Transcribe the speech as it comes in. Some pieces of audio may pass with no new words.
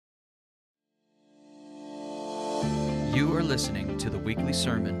You are listening to the weekly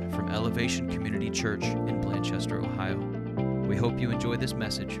sermon from Elevation Community Church in Blanchester, Ohio. We hope you enjoy this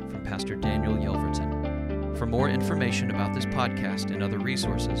message from Pastor Daniel Yelverton. For more information about this podcast and other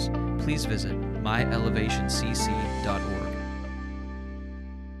resources, please visit myelevationcc.org.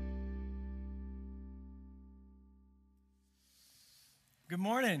 Good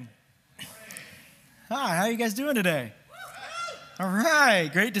morning. Hi, how are you guys doing today? All right,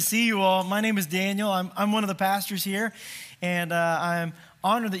 great to see you all. My name is Daniel. I'm one of the pastors here, and I'm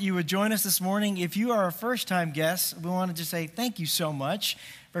honored that you would join us this morning. If you are a first-time guest, we wanted to say thank you so much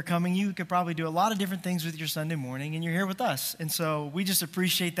for coming. You could probably do a lot of different things with your Sunday morning, and you're here with us, and so we just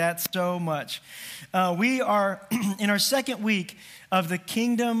appreciate that so much. We are in our second week of the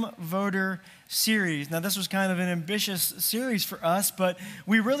Kingdom Voter series. Now, this was kind of an ambitious series for us, but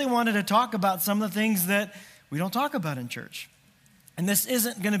we really wanted to talk about some of the things that we don't talk about in church. And this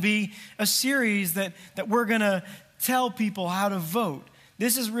isn't going to be a series that we're going to tell people how to vote.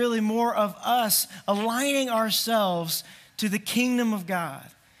 This is really more of us aligning ourselves to the kingdom of God.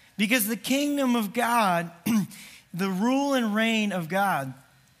 Because the kingdom of God, the rule and reign of God,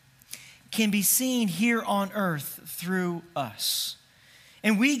 can be seen here on earth through us.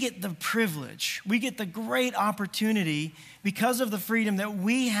 And we get the privilege, we get the great opportunity because of the freedom that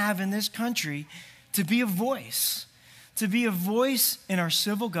we have in this country to be a voice. To be a voice in our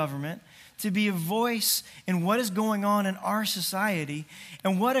civil government, to be a voice in what is going on in our society,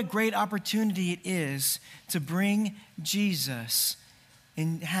 and what a great opportunity it is to bring Jesus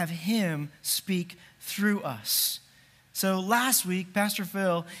and have Him speak through us. So last week, Pastor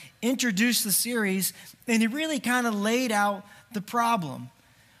Phil introduced the series, and he really kind of laid out the problem.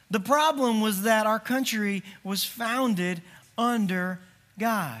 The problem was that our country was founded under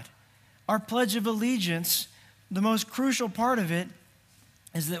God. Our Pledge of Allegiance, the most crucial part of it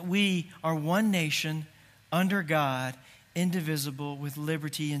is that we are one nation under God, indivisible, with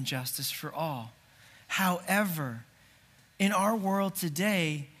liberty and justice for all. However, in our world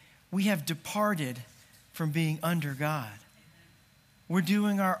today, we have departed from being under God. We're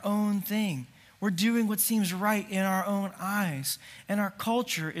doing our own thing. We're doing what seems right in our own eyes. And our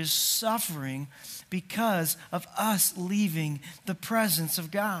culture is suffering because of us leaving the presence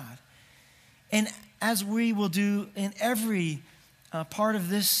of God. And as we will do in every part of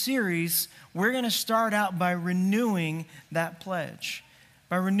this series, we're going to start out by renewing that pledge.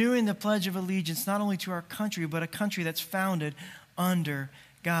 By renewing the Pledge of Allegiance, not only to our country, but a country that's founded under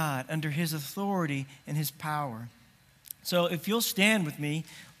God, under His authority and His power. So if you'll stand with me,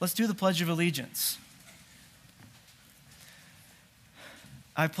 let's do the Pledge of Allegiance.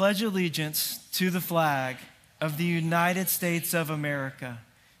 I pledge allegiance to the flag of the United States of America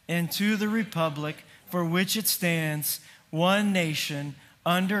and to the republic for which it stands, one nation,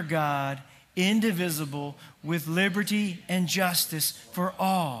 under God, indivisible, with liberty and justice for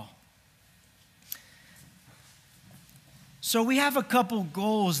all. So we have a couple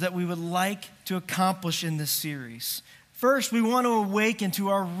goals that we would like to accomplish in this series. First, we want to awaken to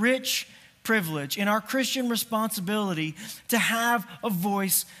our rich privilege and our Christian responsibility to have a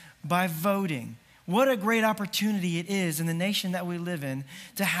voice by voting. What a great opportunity it is in the nation that we live in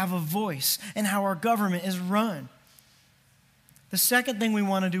to have a voice in how our government is run. The second thing we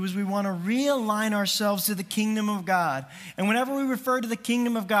want to do is we want to realign ourselves to the kingdom of God. And whenever we refer to the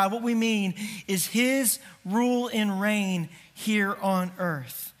kingdom of God, what we mean is His rule and reign here on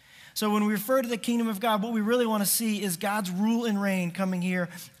earth. So when we refer to the kingdom of God, what we really want to see is God's rule and reign coming here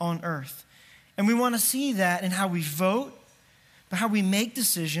on earth. And we want to see that in how we vote, how we make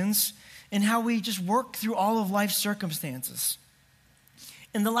decisions, and how we just work through all of life's circumstances.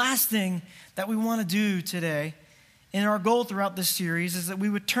 And the last thing that we want to do today, and our goal throughout this series, is that we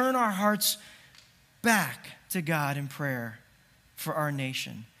would turn our hearts back to God in prayer for our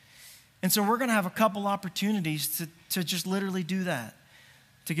nation. And so we're going to have a couple opportunities to just literally do that,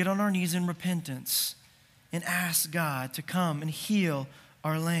 to get on our knees in repentance and ask God to come and heal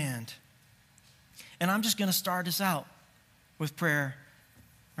our land. And I'm just going to start us out with prayer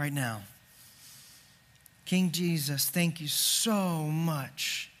right now. King Jesus, thank you so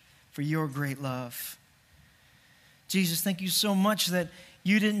much for your great love. Jesus, thank you so much that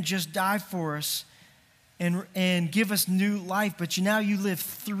you didn't just die for us and give us new life, but now you live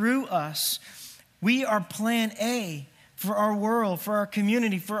through us. We are plan A for our world, for our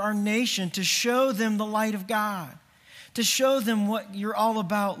community, for our nation, to show them the light of God, to show them what you're all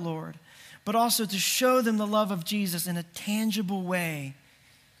about, Lord, but also to show them the love of Jesus in a tangible way.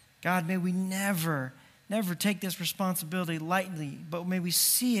 God, may we never take this responsibility lightly, but may we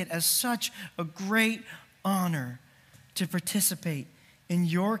see it as such a great honor to participate in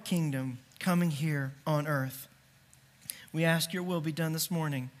your kingdom coming here on earth. We ask your will be done this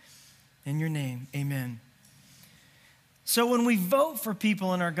morning. In your name, amen. So when we vote for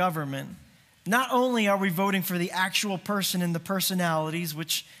people in our government, not only are we voting for the actual person and the personalities,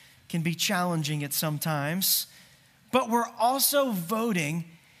 which can be challenging at some times, but we're also voting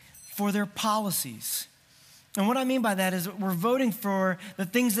for their policies. And what I mean by that is we're voting for the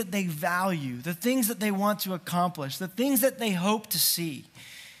things that they value, the things that they want to accomplish, the things that they hope to see.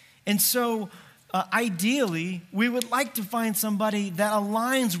 And so ideally, we would like to find somebody that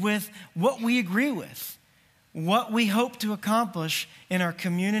aligns with what we agree with, what we hope to accomplish in our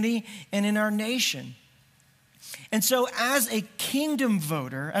community and in our nation. And so as a kingdom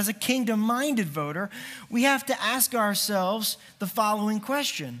voter, as a kingdom-minded voter, we have to ask ourselves the following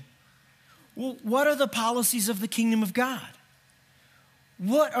question. Well, what are the policies of the kingdom of God?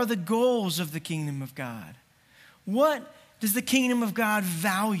 What are the goals of the kingdom of God? What does the kingdom of God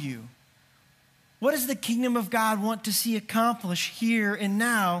value? What does the kingdom of God want to see accomplished here and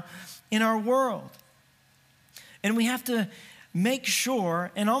now in our world? And we have to make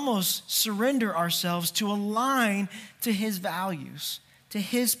sure and almost surrender ourselves to align to his values, to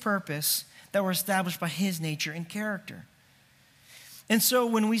his purpose that were established by his nature and character. And so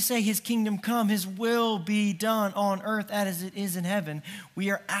when we say his kingdom come, his will be done on earth as it is in heaven, we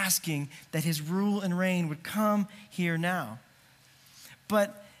are asking that his rule and reign would come here now.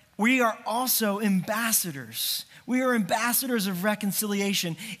 But we are also ambassadors. We are ambassadors of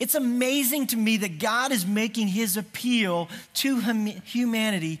reconciliation. It's amazing to me that God is making his appeal to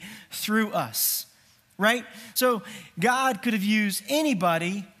humanity through us, right? So God could have used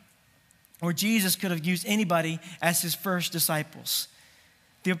anybody, or Jesus could have used anybody as his first disciples.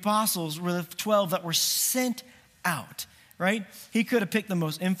 The apostles were the 12 that were sent out, right? He could have picked the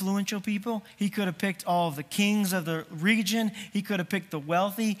most influential people. He could have picked all of the kings of the region. He could have picked the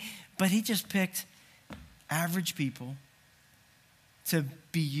wealthy, but he just picked average people to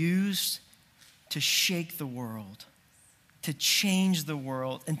be used to shake the world, to change the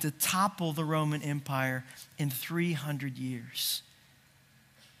world, and to topple the Roman Empire in 300 years.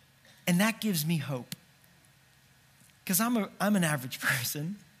 And that gives me hope. Because I'm an average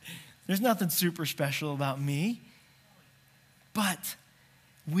person. There's nothing super special about me. But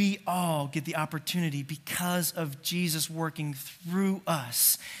we all get the opportunity, because of Jesus working through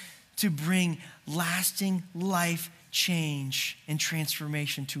us, to bring lasting life change and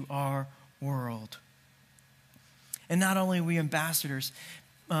transformation to our world. And not only are we ambassadors,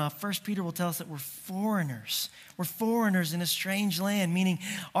 1 Peter will tell us that we're foreigners. We're foreigners in a strange land, meaning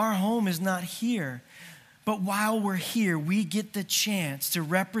our home is not here. But while we're here, we get the chance to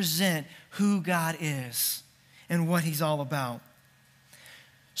represent who God is and what he's all about.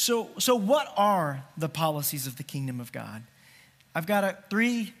 So what are the policies of the kingdom of God? I've got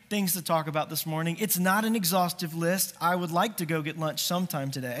 3 things to talk about this morning. It's not an exhaustive list. I would like to go get lunch sometime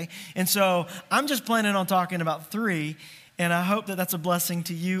today. And so I'm just planning on talking about 3, and I hope that that's a blessing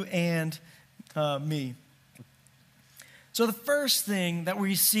to you and me. So the first thing that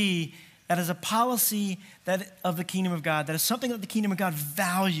we see that is a policy that of the kingdom of God, that is something that the kingdom of God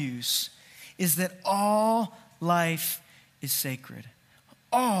values, is that all life is sacred.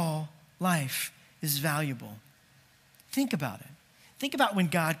 All life is valuable. Think about it. Think about when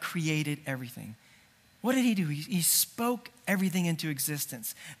God created everything. What did he do? He spoke everything into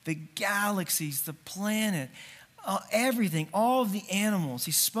existence. The galaxies, the planet, everything, all of the animals.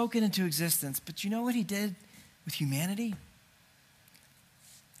 He spoke it into existence. But you know what he did with humanity?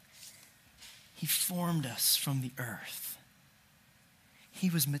 He formed us from the earth.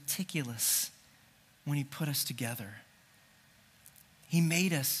 He was meticulous when he put us together. He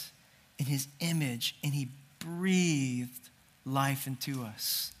made us in his image, and he breathed life into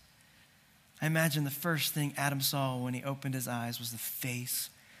us. I imagine the first thing Adam saw when he opened his eyes was the face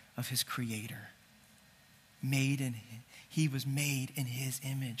of his creator. He was made in his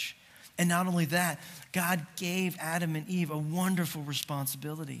image. And not only that, God gave Adam and Eve a wonderful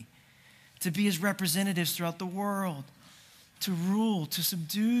responsibility to be his representatives throughout the world, to rule, to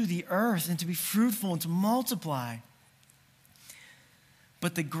subdue the earth, and to be fruitful and to multiply.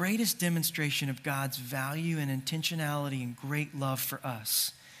 But the greatest demonstration of God's value and intentionality and great love for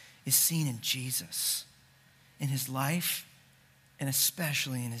us is seen in Jesus, in his life, and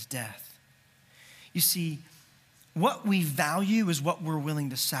especially in his death. You see, what we value is what we're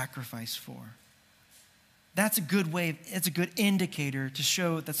willing to sacrifice for. That's a good way, it's a good indicator to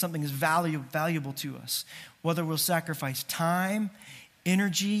show that something is valuable to us. Whether we'll sacrifice time,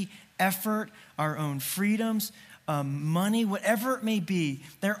 energy, effort, our own freedoms, money, whatever it may be,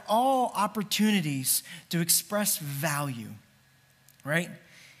 they're all opportunities to express value, right?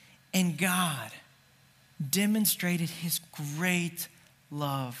 And God demonstrated his great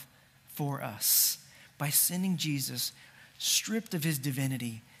love for us by sending Jesus, stripped of his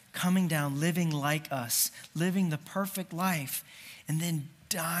divinity, coming down, living like us, living the perfect life, and then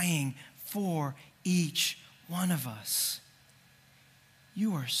dying for each one of us.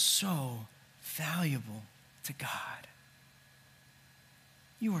 You are so valuable to God.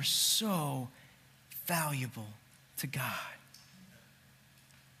 You are so valuable to God.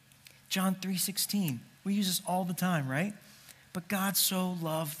 John 3:16, we use this all the time, right? But God so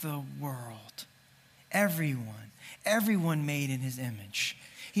loved the world, everyone made in his image.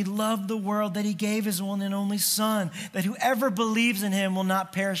 He loved the world that he gave his one and only Son, that whoever believes in him will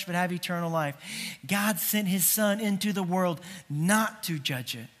not perish but have eternal life. God sent his Son into the world not to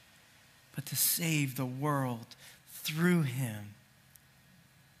judge it, but to save the world through him.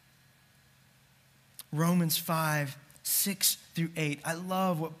 Romans 5:6-8. I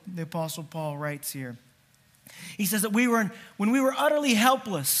love what the Apostle Paul writes here. He says that when we were utterly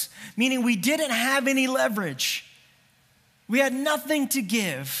helpless, meaning we didn't have any leverage, we had nothing to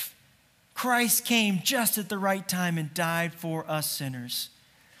give, Christ came just at the right time and died for us sinners.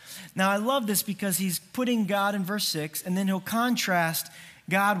 Now, I love this because he's putting God in verse 6, and then he'll contrast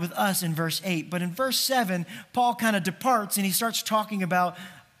God with us in verse 8. But in verse 7, Paul kind of departs, and he starts talking about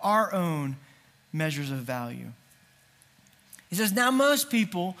our own measures of value. He says, now most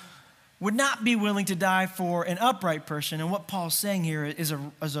people would not be willing to die for an upright person. And what Paul's saying here is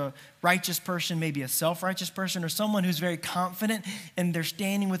a righteous person, maybe a self-righteous person, or someone who's very confident in their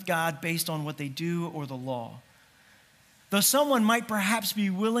standing with God based on what they do or the law. Though someone might perhaps be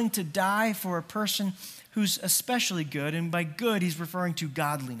willing to die for a person who's especially good, and by good he's referring to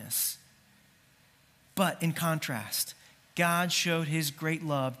godliness. But in contrast, God showed his great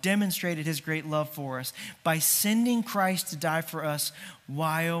love, demonstrated his great love for us by sending Christ to die for us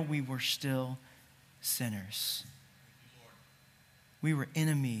while we were still sinners. We were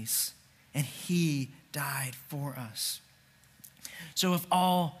enemies, and he died for us. So if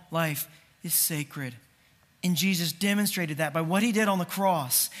all life is sacred, and Jesus demonstrated that by what he did on the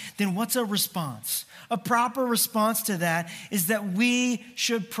cross, then what's a response? A proper response to that is that we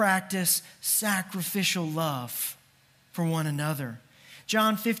should practice sacrificial love for one another.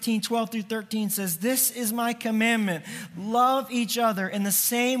 John 15:12-13 says, this is my commandment, love each other in the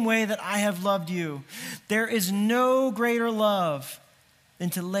same way that I have loved you. There is no greater love than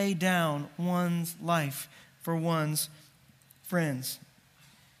to lay down one's life for one's friends.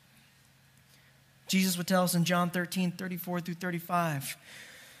 Jesus would tell us in John 13:34-35,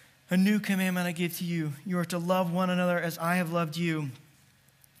 a new commandment I give to you. You are to love one another as I have loved you.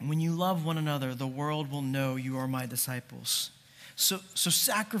 When you love one another, the world will know you are my disciples. So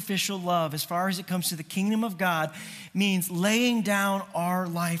sacrificial love, as far as it comes to the kingdom of God, means laying down our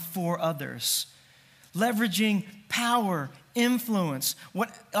life for others, leveraging power, influence,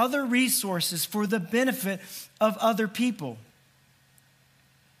 what other resources for the benefit of other people.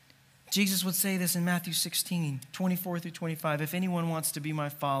 Jesus would say this in Matthew 16:24-25. If anyone wants to be my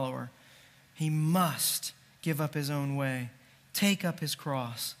follower, he must give up his own way, take up his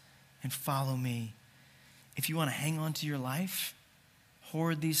cross, and follow me. If you want to hang on to your life,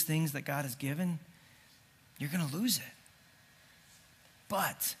 hoard these things that God has given, you're going to lose it.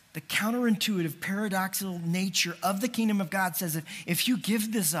 But the counterintuitive, paradoxical nature of the kingdom of God says if you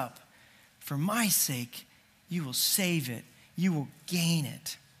give this up for my sake, you will save it. You will gain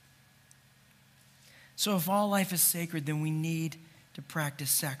it. So if all life is sacred, then we need to practice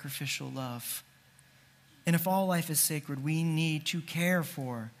sacrificial love. And if all life is sacred, we need to care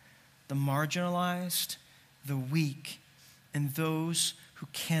for the marginalized, the weak, and those who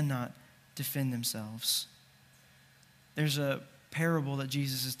cannot defend themselves. There's a parable that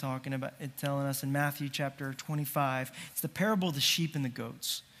Jesus is talking about, telling us in Matthew chapter 25. It's the parable of the sheep and the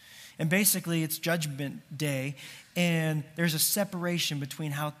goats. And basically, it's Judgment Day, and there's a separation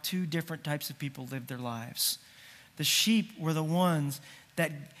between how two different types of people live their lives. The sheep were the ones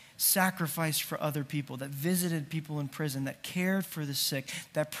that sacrificed for other people, that visited people in prison, that cared for the sick,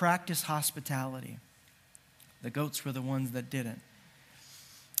 that practiced hospitality. The goats were the ones that didn't.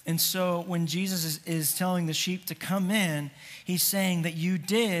 And so when Jesus is telling the sheep to come in, he's saying that you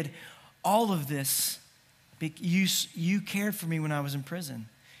did all of this. You cared for me when I was in prison.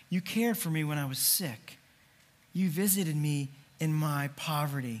 You cared for me when I was sick. You visited me in my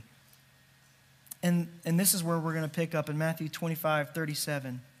poverty. And this is where we're going to pick up in Matthew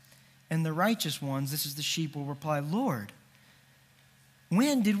 25:37. And the righteous ones, this is the sheep, will reply, Lord,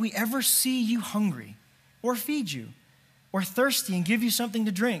 when did we ever see you hungry or feed you, or thirsty and give you something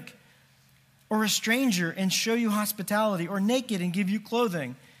to drink, or a stranger and show you hospitality, or naked and give you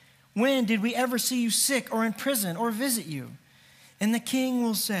clothing? When did we ever see you sick or in prison or visit you?" And the king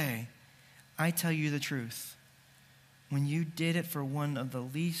will say, "I tell you the truth. When you did it for one of the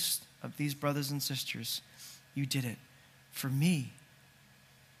least of these brothers and sisters, you did it for me."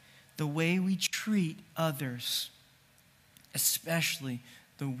 The way we treat others, especially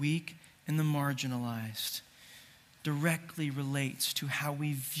the weak and the marginalized, directly relates to how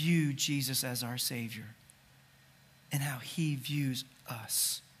we view Jesus as our Savior and how he views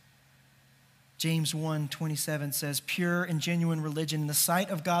us. James 1:27 says, "Pure and genuine religion in the sight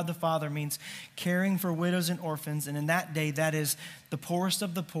of God the Father means caring for widows and orphans, and in that day, that is the poorest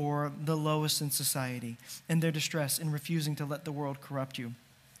of the poor, the lowest in society, and their distress in refusing to let the world corrupt you."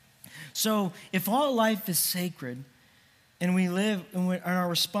 So if all life is sacred, and our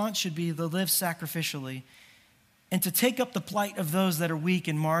response should be to live sacrificially and to take up the plight of those that are weak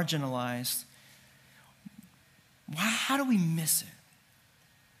and marginalized, how do we miss it?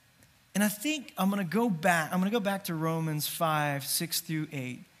 And I think I'm going to go back to Romans 5, 6 through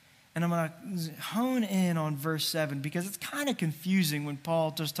 8. And I'm going to hone in on verse 7 because it's kind of confusing when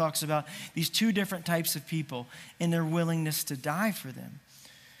Paul just talks about these two different types of people and their willingness to die for them.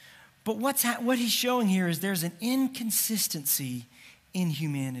 But what he's showing here is there's an inconsistency in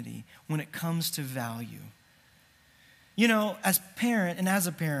humanity when it comes to value. You know, as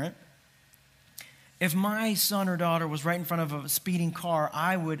a parent, if my son or daughter was right in front of a speeding car,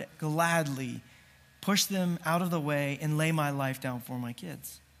 I would gladly push them out of the way and lay my life down for my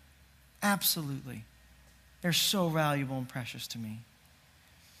kids. Absolutely. They're so valuable and precious to me.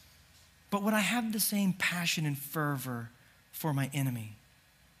 But would I have the same passion and fervor for my enemy?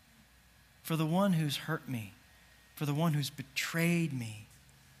 For the one who's hurt me? For the one who's betrayed me?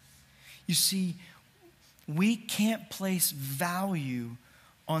 You see, we can't place value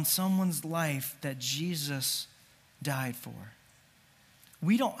on someone's life that Jesus died for.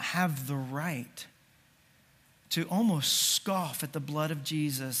 We don't have the right to almost scoff at the blood of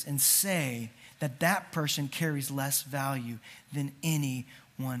Jesus and say that that person carries less value than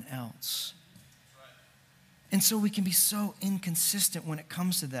anyone else. And so we can be so inconsistent when it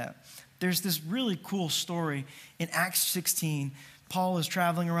comes to that. There's this really cool story in Acts 16. Paul is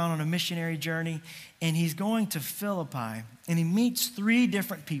traveling around on a missionary journey, and he's going to Philippi, and he meets 3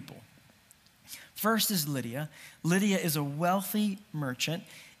 different people. First is Lydia. Lydia is a wealthy merchant,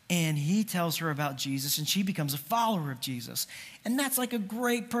 and he tells her about Jesus, and she becomes a follower of Jesus. And that's like a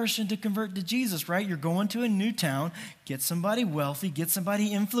great person to convert to Jesus, right? You're going to a new town, get somebody wealthy, get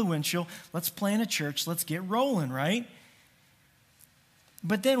somebody influential, let's plant a church, let's get rolling, right?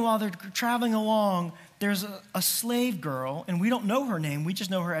 But then while they're traveling along, there's a slave girl, and we don't know her name, we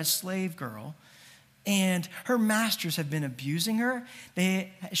just know her as slave girl. And her masters have been abusing her.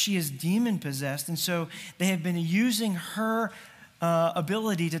 She is demon-possessed, and so they have been using her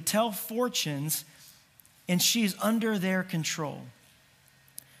ability to tell fortunes, and she is under their control.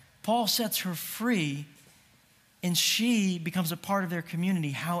 Paul sets her free, and she becomes a part of their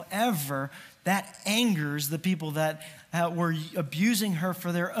community. However, that angers the people that were abusing her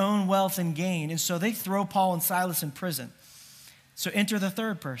for their own wealth and gain. And so they throw Paul and Silas in prison. So enter the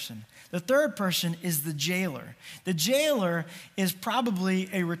third person. The third person is the jailer. The jailer is probably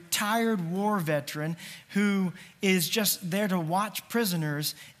a retired war veteran who is just there to watch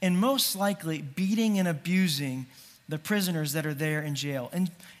prisoners and most likely beating and abusing the prisoners that are there in jail.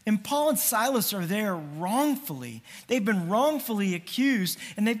 And Paul and Silas are there wrongfully. They've been wrongfully accused,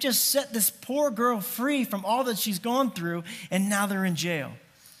 and they've just set this poor girl free from all that she's gone through, and now they're in jail.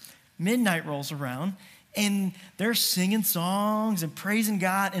 Midnight rolls around, and they're singing songs and praising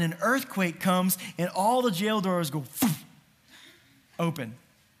God, and an earthquake comes, and all the jail doors go open.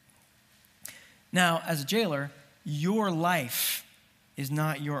 Now, as a jailer, your life is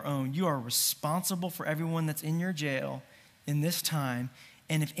not your own. You are responsible for everyone that's in your jail in this time.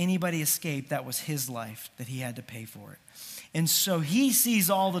 And if anybody escaped, that was his life that he had to pay for it. And so he sees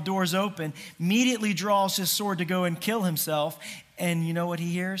all the doors open, immediately draws his sword to go and kill himself. And you know what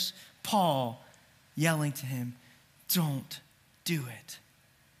he hears? Paul yelling to him, "Don't do it.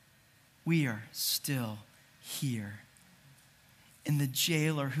 We are still here." And the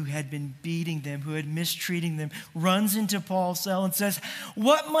jailer who had been beating them, who had mistreating them, runs into Paul's cell and says,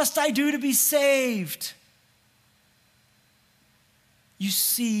 "What must I do to be saved?" You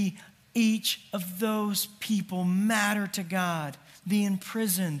see, each of those people matter to God. The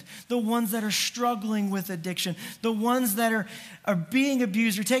imprisoned, the ones that are struggling with addiction, the ones that are being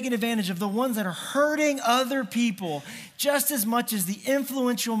abused or taken advantage of, the ones that are hurting other people, just as much as the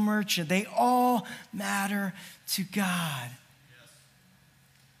influential merchant. They all matter to God.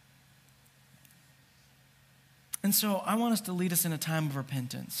 And so I want us to lead us in a time of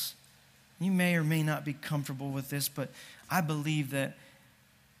repentance. You may or may not be comfortable with this, but I believe that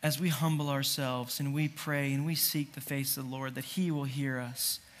as we humble ourselves and we pray and we seek the face of the Lord, that He will hear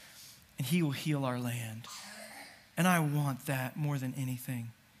us and He will heal our land. And I want that more than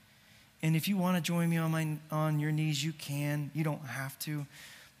anything. And if you want to join me on your knees, you can. You don't have to.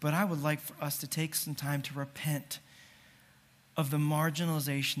 But I would like for us to take some time to repent of the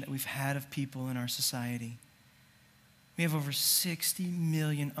marginalization that we've had of people in our society. We have over 60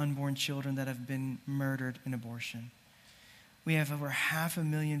 million unborn children that have been murdered in abortion. We have over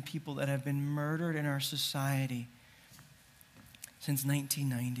 500,000 people that have been murdered in our society since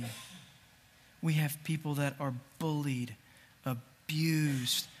 1990. We have people that are bullied,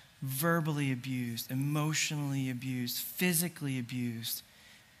 abused, verbally abused, emotionally abused, physically abused.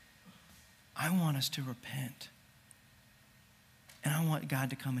 I want us to repent. And I want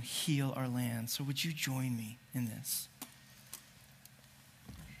God to come and heal our land. So would you join me in this?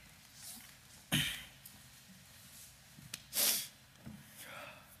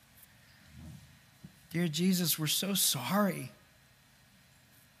 Dear Jesus, we're so sorry.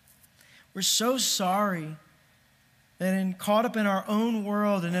 We're so sorry that caught up in our own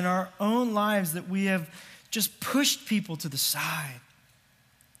world and in our own lives that we have just pushed people to the side.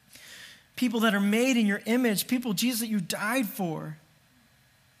 People that are made in your image, people, Jesus, that you died for.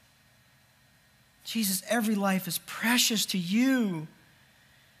 Jesus, every life is precious to you.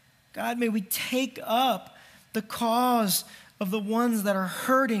 God, may we take up the cause of the ones that are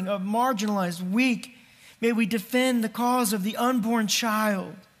hurting, of marginalized, weak. May we defend the cause of the unborn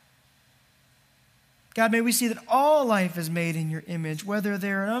child. God, may we see that all life is made in your image, whether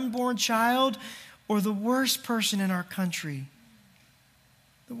they're an unborn child or the worst person in our country,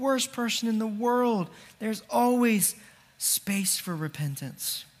 the worst person in the world. There's always space for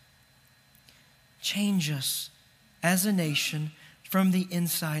repentance. Change us as a nation from the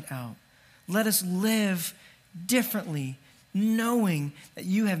inside out. Let us live differently, knowing that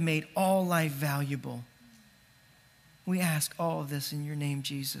you have made all life valuable. We ask all of this in your name,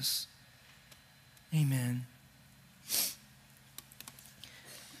 Jesus. Amen.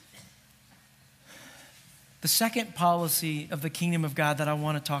 The second policy of the kingdom of God that I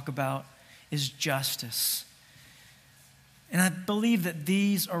want to talk about is justice. And I believe that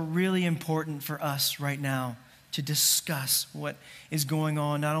these are really important for us right now to discuss what is going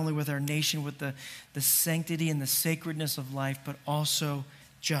on, not only with our nation, with the sanctity and the sacredness of life, but also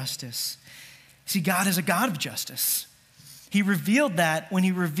justice. See, God is a God of justice. He revealed that when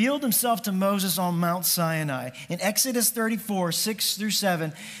he revealed himself to Moses on Mount Sinai. In Exodus 34, 6 through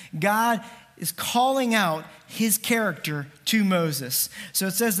 7, God is calling out his character to Moses. So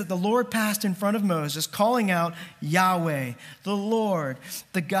it says that the Lord passed in front of Moses, calling out Yahweh, the Lord,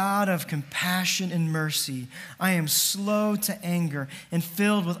 the God of compassion and mercy. I am slow to anger and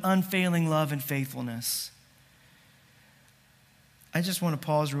filled with unfailing love and faithfulness. I just want to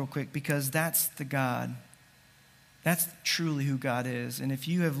pause real quick because that's the God. That's truly who God is. And if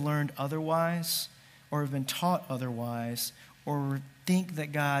you have learned otherwise or have been taught otherwise or think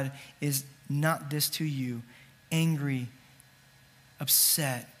that God is not this to you, angry,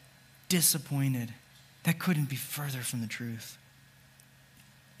 upset, disappointed, that couldn't be further from the truth.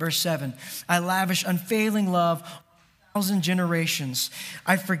 Verse 7, I lavish unfailing love on 1,000 generations.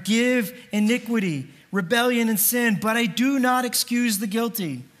 I forgive iniquity, rebellion, and sin, but I do not excuse the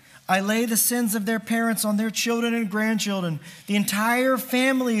guilty. I lay the sins of their parents on their children and grandchildren. The entire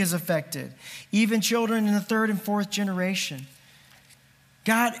family is affected, even children in the third and fourth generation.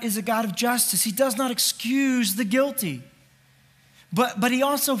 God is a God of justice. He does not excuse the guilty, but he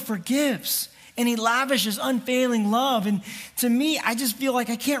also forgives, and he lavishes unfailing love. And to me, I just feel like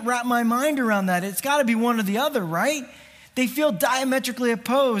I can't wrap my mind around that. It's got to be one or the other, right? They feel diametrically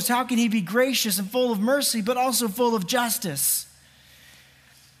opposed. How can he be gracious and full of mercy, but also full of justice?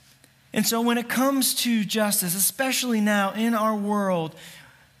 And so when it comes to justice, especially now in our world,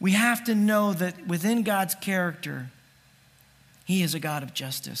 we have to know that within God's character, he is a God of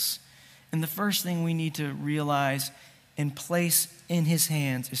justice. And the first thing we need to realize and place in his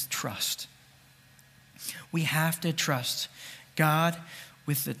hands is trust. We have to trust God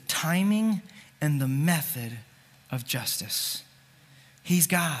with the timing and the method of justice. He's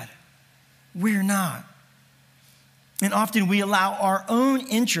God. We're not. And often we allow our own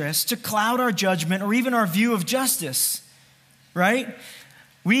interests to cloud our judgment or even our view of justice, right?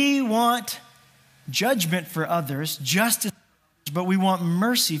 We want judgment for others, justice, but we want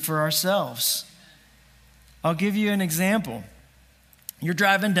mercy for ourselves. I'll give you an example. You're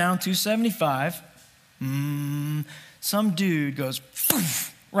driving down 275. Some dude goes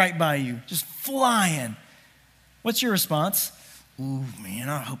right by you, just flying. What's your response? Ooh, man,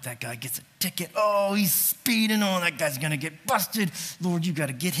 I hope that guy gets a ticket. Oh, he's speeding. Oh, that guy's going to get busted. Lord, you got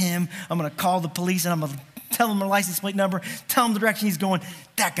to get him. I'm going to call the police and I'm going to tell him the license plate number, tell him the direction he's going.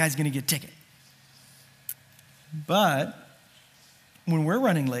 That guy's going to get a ticket. But when we're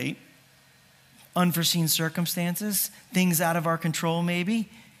running late, unforeseen circumstances, things out of our control maybe,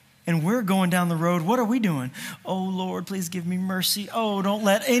 and we're going down the road, what are we doing? Oh, Lord, please give me mercy. Oh, don't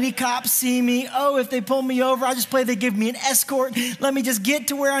let any cops see me. Oh, if they pull me over, I just pray they give me an escort. Let me just get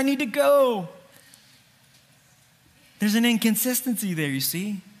to where I need to go. There's an inconsistency there, you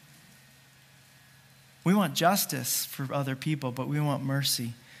see. We want justice for other people, but we want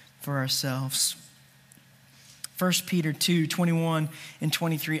mercy for ourselves. 1 Peter 2, 21 and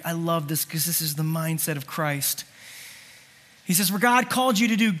 23. I love this because this is the mindset of Christ. He says, "For God called you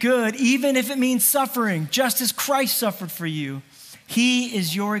to do good, even if it means suffering, just as Christ suffered for you. He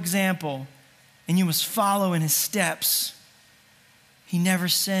is your example, and you must follow in his steps. He never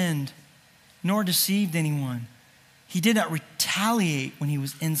sinned, nor deceived anyone. He did not retaliate when he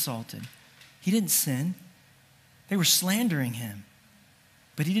was insulted." He didn't sin. They were slandering him,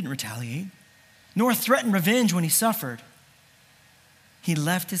 but he didn't retaliate, nor threaten revenge when he suffered. He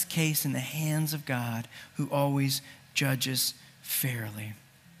left his case in the hands of God, who always judges fairly.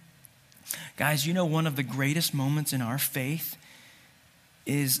 Guys, you know one of the greatest moments in our faith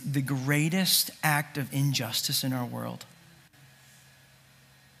is the greatest act of injustice in our world.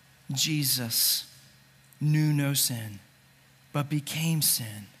 Jesus knew no sin, but became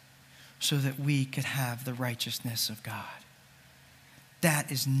sin so that we could have the righteousness of God.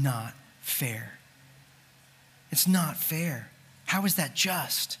 That is not fair. It's not fair. How is that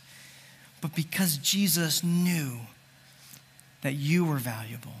just? But because Jesus knew that you were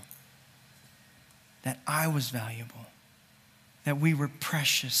valuable, that I was valuable, that we were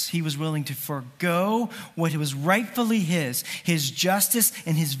precious, he was willing to forego what was rightfully his justice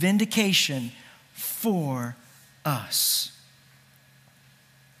and his vindication for us.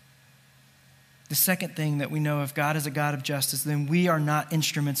 The second thing that we know, if God is a God of justice, then we are not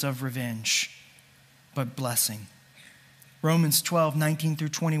instruments of revenge, but blessing. Romans 12, 19 through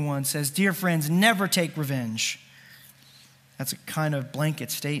 21 says, "Dear friends, never take revenge." That's a kind of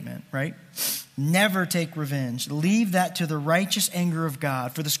blanket statement, right? Never take revenge. Leave that to the righteous anger of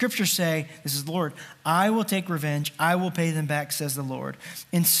God. For the scriptures say, this is the Lord, "I will take revenge. I will pay them back," says the Lord.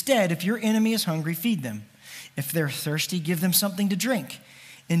 "Instead, if your enemy is hungry, feed them. If they're thirsty, give them something to drink.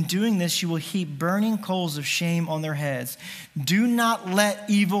 In doing this, you will heap burning coals of shame on their heads. Do not let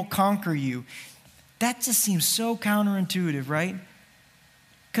evil conquer you." That just seems so counterintuitive, right?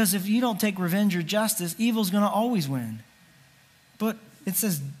 Because if you don't take revenge or justice, evil's going to always win. But it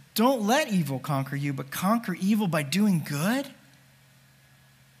says, don't let evil conquer you, but conquer evil by doing good.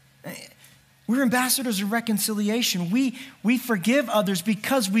 We're ambassadors of reconciliation. We forgive others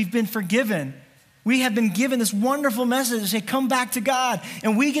because we've been forgiven. We have been given this wonderful message to say, come back to God.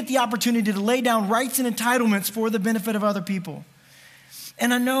 And we get the opportunity to lay down rights and entitlements for the benefit of other people.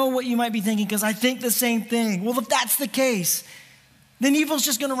 And I know what you might be thinking, because I think the same thing. Well, if that's the case, then evil's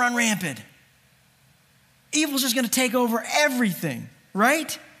just going to run rampant. Evil's just going to take over everything,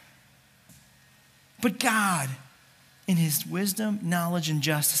 right? But God, in his wisdom, knowledge, and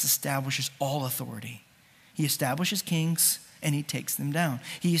justice, establishes all authority. He establishes kings, and he takes them down.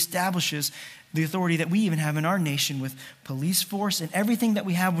 He establishes the authority that we even have in our nation with police force and everything that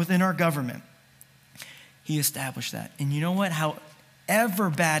we have within our government. He established that. And you know what? However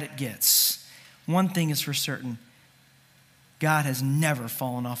bad it gets, one thing is for certain. God has never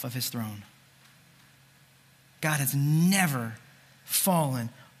fallen off of his throne. God has never fallen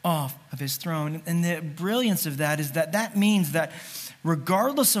off of his throne. And the brilliance of that is that means that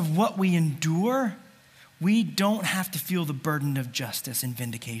regardless of what we endure, we don't have to feel the burden of justice and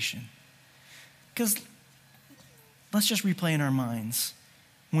vindication. Because let's just replay in our minds.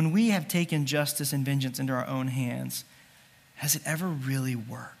 When we have taken justice and vengeance into our own hands, has it ever really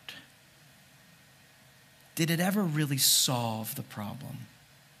worked? Did it ever really solve the problem?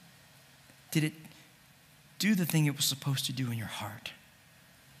 Did it do the thing it was supposed to do in your heart?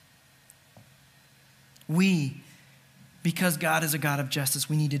 Because God is a God of justice,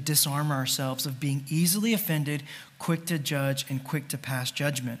 we need to disarm ourselves of being easily offended, quick to judge, and quick to pass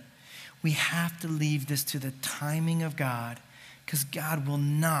judgment. We have to leave this to the timing of God, because God will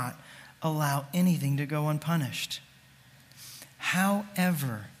not allow anything to go unpunished.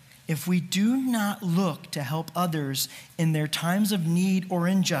 However, if we do not look to help others in their times of need or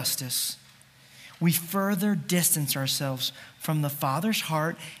injustice, we further distance ourselves from the Father's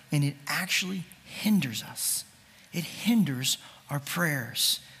heart, and it actually hinders us. It hinders our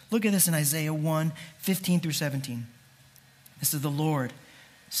prayers. Look at this in Isaiah 1, 15 through 17. This is the Lord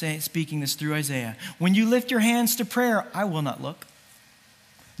speaking this through Isaiah. When you lift your hands to prayer, I will not look.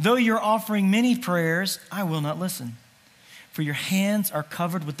 Though you're offering many prayers, I will not listen. For your hands are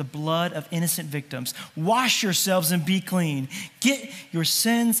covered with the blood of innocent victims. Wash yourselves and be clean. Get your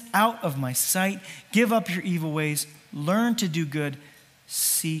sins out of my sight. Give up your evil ways. Learn to do good.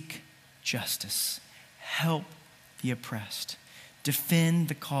 Seek justice. Help the oppressed. Defend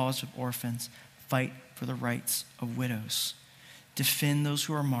the cause of orphans. Fight for the rights of widows. Defend those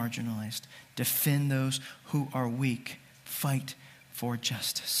who are marginalized. Defend those who are weak. Fight for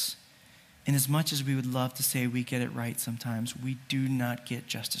justice. And as much as we would love to say we get it right sometimes, we do not get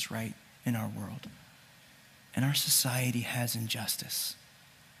justice right in our world. And our society has injustice.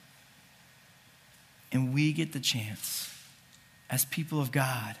 And we get the chance, as people of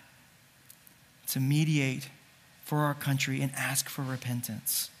God, to mediate for our country and ask for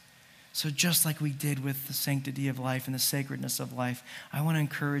repentance. So just like we did with the sanctity of life and the sacredness of life, I want to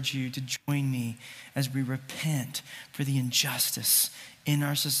encourage you to join me as we repent for the injustice in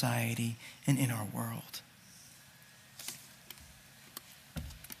our society and in our world.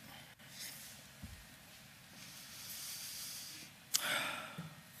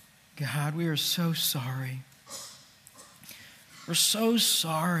 God, we are so sorry. We're so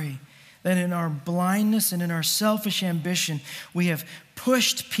sorry that in our blindness and in our selfish ambition, we have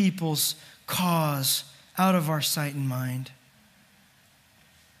pushed people's cause out of our sight and mind.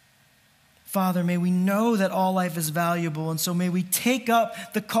 Father, may we know that all life is valuable, and so may we take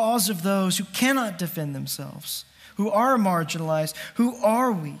up the cause of those who cannot defend themselves, who are marginalized, who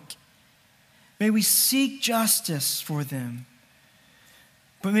are weak. May we seek justice for them.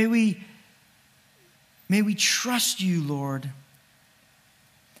 But may we trust you, Lord,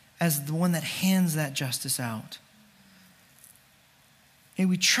 as the one that hands that justice out. May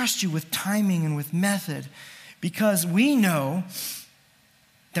we trust you with timing and with method, because we know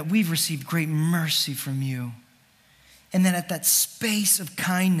that we've received great mercy from you. And that at that space of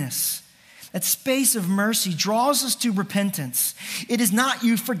kindness, that space of mercy draws us to repentance. It is not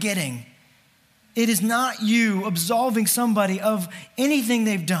you forgetting. It is not you absolving somebody of anything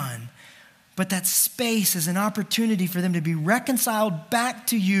they've done. But that space is an opportunity for them to be reconciled back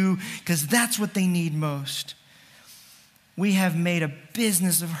to you, because that's what they need most. We have made a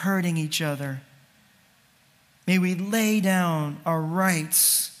business of hurting each other. May we lay down our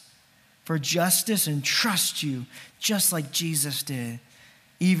rights for justice and trust you, just like Jesus did.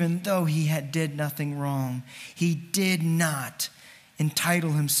 Even though he did nothing wrong, he did not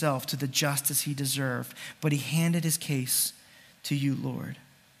entitle himself to the justice he deserved, but he handed his case to you, Lord,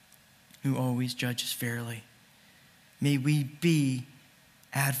 who always judges fairly. May we be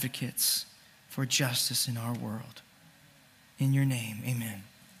advocates for justice in our world. In your name, amen.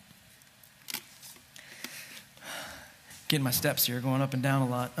 Getting my steps here, going up and down a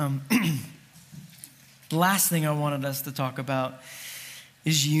lot. The last thing I wanted us to talk about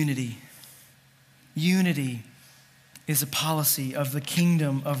is unity. Unity is a policy of the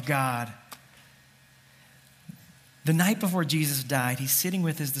kingdom of God. The night before Jesus died, he's sitting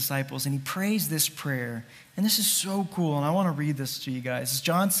with his disciples and he prays this prayer. And this is so cool, and I want to read this to you guys. It's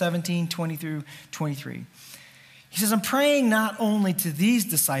John 17, 20 through 23. He says, I'm praying not only to these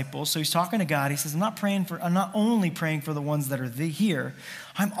disciples, so he's talking to God. He says, I'm not only praying for the ones that are here,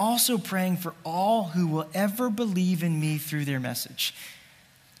 I'm also praying for all who will ever believe in me through their message.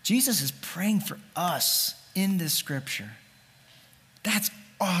 Jesus is praying for us in this scripture. That's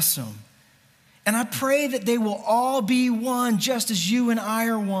awesome. And I pray that they will all be one, just as you and I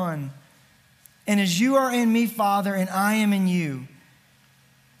are one. And as you are in me, Father, and I am in you.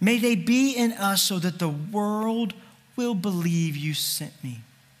 May they be in us so that the world will believe you sent me.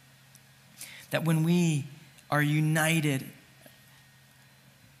 That when we are united,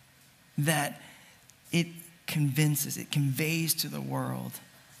 that it conveys to the world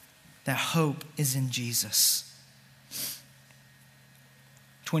that hope is in Jesus.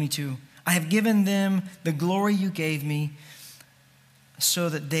 22, I have given them the glory you gave me, so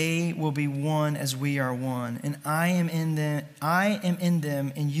that they will be one as we are one. And I am in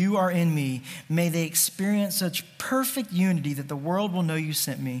them, and you are in me. May they experience such perfect unity that the world will know you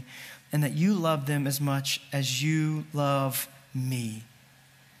sent me, and that you love them as much as you love me.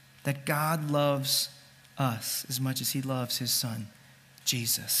 That God loves us as much as he loves his son,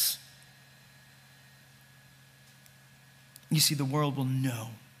 Jesus. You see, the world will know.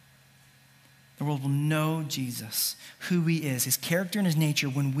 The world will know Jesus, who he is, his character and his nature,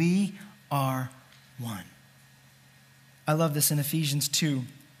 when we are one. I love this in Ephesians 2.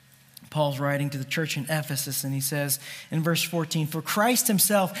 Paul's writing to the church in Ephesus, and he says in verse 14, for Christ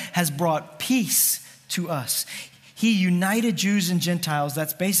himself has brought peace to us. He united Jews and Gentiles.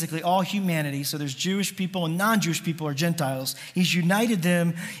 That's basically all humanity. So there's Jewish people and non-Jewish people are Gentiles. He's united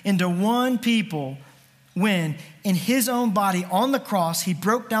them into one people when in his own body on the cross, he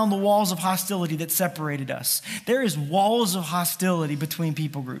broke down the walls of hostility that separated us. There is walls of hostility between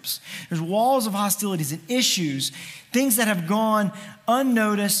people groups. There's walls of hostilities and issues, things that have gone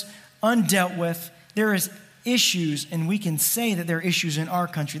unnoticed, undealt with. There is issues, and we can say that there are issues in our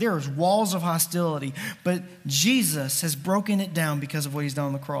country. There is walls of hostility, but Jesus has broken it down because of what he's done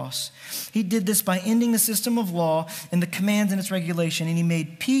on the cross. He did this by ending the system of law and the commands and its regulation, and he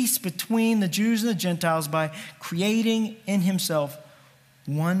made peace between the Jews and the Gentiles by creating in himself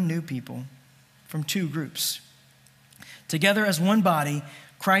one new people from two groups. Together as one body,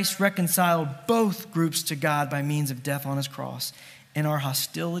 Christ reconciled both groups to God by means of death on his cross, and our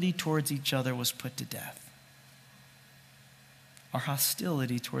hostility towards each other was put to death. Our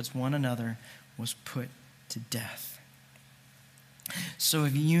hostility towards one another was put to death. So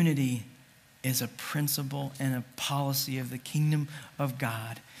if unity is a principle and a policy of the kingdom of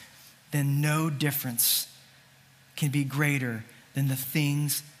God, then no difference can be greater than the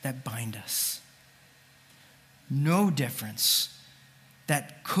things that bind us. No difference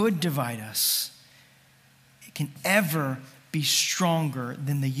that could divide us can ever be stronger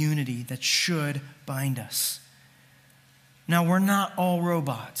than the unity that should bind us. Now, we're not all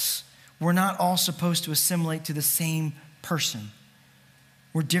robots. We're not all supposed to assimilate to the same person.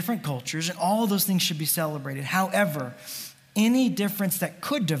 We're different cultures, and all of those things should be celebrated. However, any difference that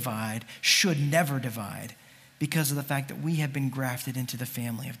could divide should never divide because of the fact that we have been grafted into the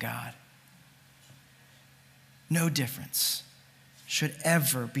family of God. No difference should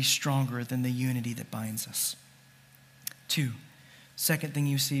ever be stronger than the unity that binds us. Second thing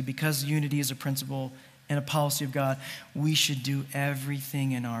you see, because unity is a principle and a policy of God, we should do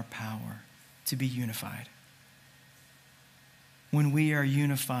everything in our power to be unified. When we are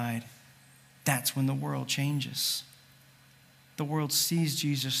unified, that's when the world changes. The world sees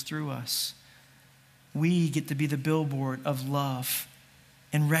Jesus through us. We get to be the billboard of love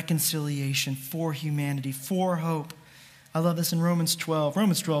and reconciliation for humanity, for hope. I love this in Romans 12.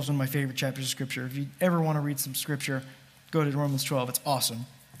 Romans 12 is one of my favorite chapters of Scripture. If you ever want to read some Scripture, go to Romans 12. It's awesome.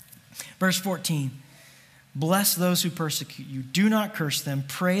 Verse 14. Bless those who persecute you. Do not curse them.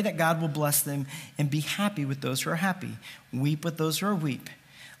 Pray that God will bless them, and be happy with those who are happy. Weep with those who are weep.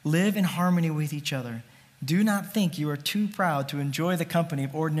 Live in harmony with each other. Do not think you are too proud to enjoy the company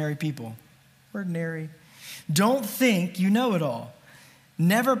of ordinary people. Ordinary. Don't think you know it all.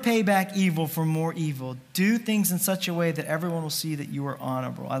 Never pay back evil for more evil. Do things in such a way that everyone will see that you are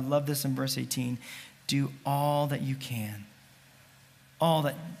honorable. I love this in verse 18. Do all that you can. All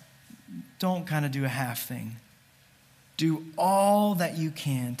that. Don't kind of do a half thing. Do all that you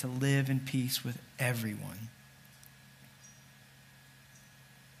can to live in peace with everyone.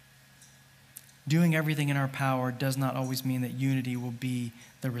 Doing everything in our power does not always mean that unity will be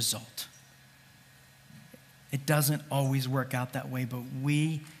the result. It doesn't always work out that way, but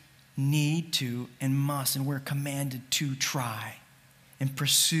we need to and must, and we're commanded to try and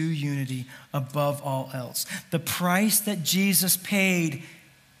pursue unity above all else. The price that Jesus paid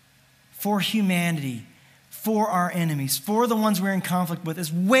for humanity, for our enemies, for the ones we're in conflict with,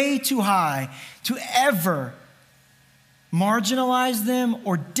 is way too high to ever marginalize them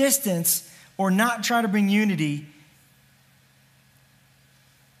or distance or not try to bring unity.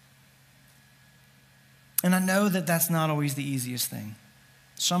 And I know that that's not always the easiest thing.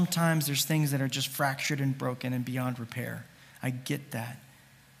 Sometimes there's things that are just fractured and broken and beyond repair. I get that.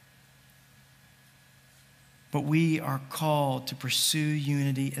 But we are called to pursue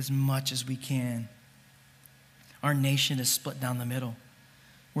unity as much as we can. Our nation is split down the middle.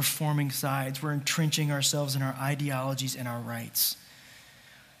 We're forming sides. We're entrenching ourselves in our ideologies and our rights.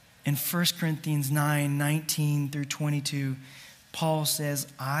 In 1 Corinthians 9:19 through 22, Paul says,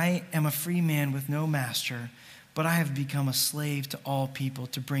 I am a free man with no master, but I have become a slave to all people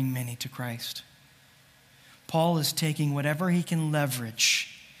to bring many to Christ. Paul is taking whatever he can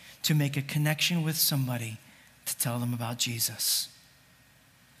leverage to make a connection with somebody to tell them about Jesus.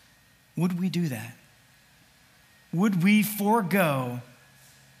 Would we do that? Would we forego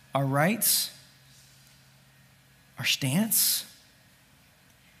our rights, our stance,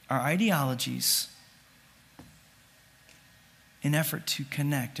 our ideologies in effort to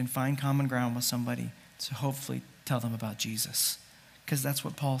connect and find common ground with somebody to hopefully tell them about Jesus? Because that's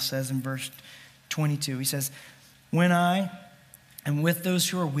what Paul says in verse 22. He says, when I am with those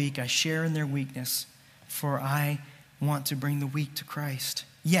who are weak, I share in their weakness, for I want to bring the weak to Christ.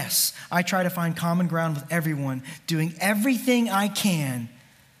 Yes, I try to find common ground with everyone, doing everything I can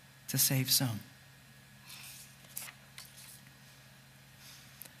to save some.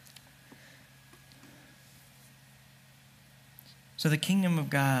 So the kingdom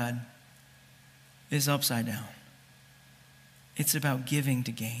of God is upside down. It's about giving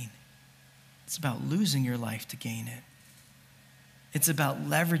to gain. It's about losing your life to gain it. It's about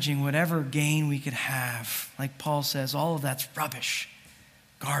leveraging whatever gain we could have. Like Paul says, all of that's rubbish,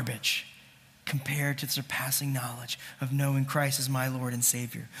 garbage, compared to the surpassing knowledge of knowing Christ as my Lord and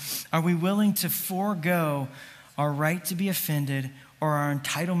Savior. Are we willing to forego our right to be offended or our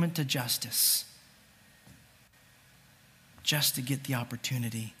entitlement to justice just to get the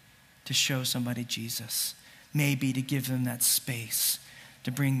opportunity to show somebody Jesus? Maybe to give them that space,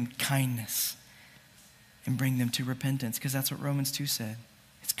 to bring kindness and bring them to repentance, because that's what Romans 2 said.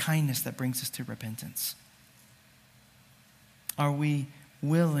 It's kindness that brings us to repentance. Are we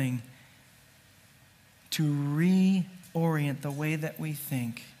willing to reorient the way that we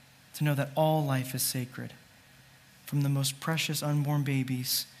think, to know that all life is sacred, from the most precious unborn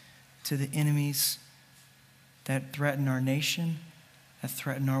babies to the enemies that threaten our nation, that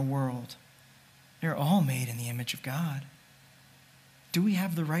threaten our world? They're all made in the image of God. Do we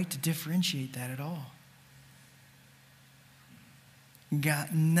have the right to differentiate that at all?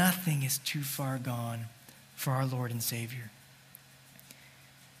 God, nothing is too far gone for our Lord and Savior.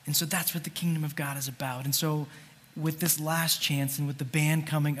 And so that's what the kingdom of God is about. And so with this last chance and with the band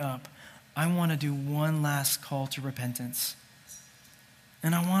coming up, I want to do one last call to repentance.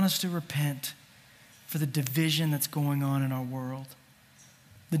 And I want us to repent for the division that's going on in our world,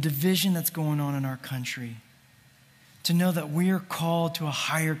 the division that's going on in our country, to know that we are called to a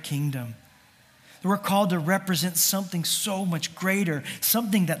higher kingdom. We're called to represent something so much greater,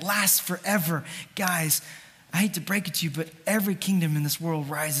 something that lasts forever. Guys, I hate to break it to you, but every kingdom in this world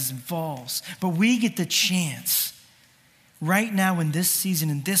rises and falls. But we get the chance right now in this season,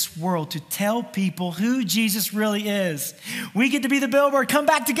 in this world, to tell people who Jesus really is. We get to be the billboard. Come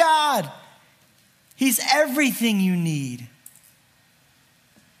back to God. He's everything you need.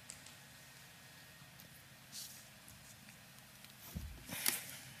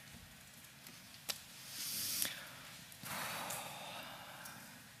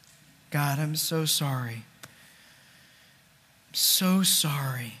 God, I'm so sorry. I'm so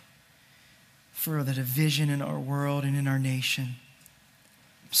sorry for the division in our world and in our nation.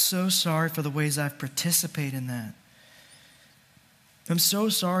 I'm so sorry for the ways I've participated in that. I'm so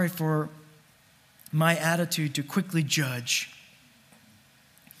sorry for my attitude to quickly judge.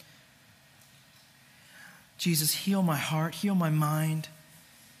 Jesus, heal my heart, heal my mind.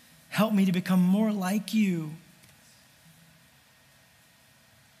 Help me to become more like you.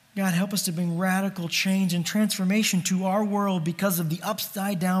 God, help us to bring radical change and transformation to our world because of the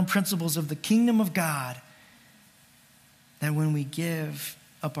upside down principles of the kingdom of God. That when we give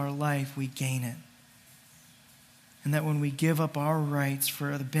up our life, we gain it. And that when we give up our rights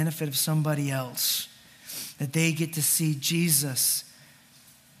for the benefit of somebody else, that they get to see Jesus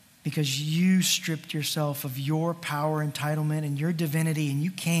because you stripped yourself of your power, entitlement, and your divinity, and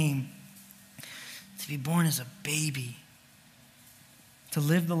you came to be born as a baby, to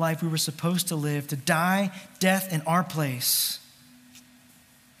live the life we were supposed to live, to die death in our place,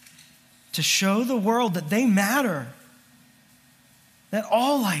 to show the world that they matter, that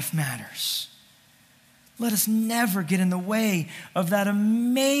all life matters. Let us never get in the way of that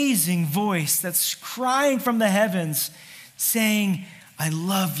amazing voice that's crying from the heavens, saying, I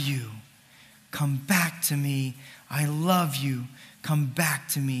love you, come back to me. I love you, come back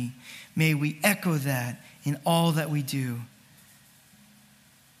to me. May we echo that in all that we do.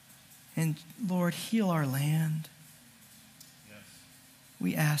 And Lord, heal our land. Yes.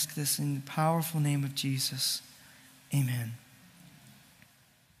 We ask this in the powerful name of Jesus. Amen.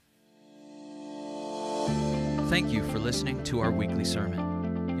 Thank you for listening to our weekly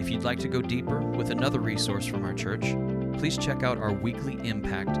sermon. If you'd like to go deeper with another resource from our church, please check out our weekly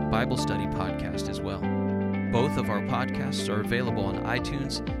Impact Bible Study podcast as well. Both of our podcasts are available on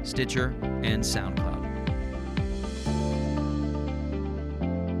iTunes, Stitcher, and SoundCloud.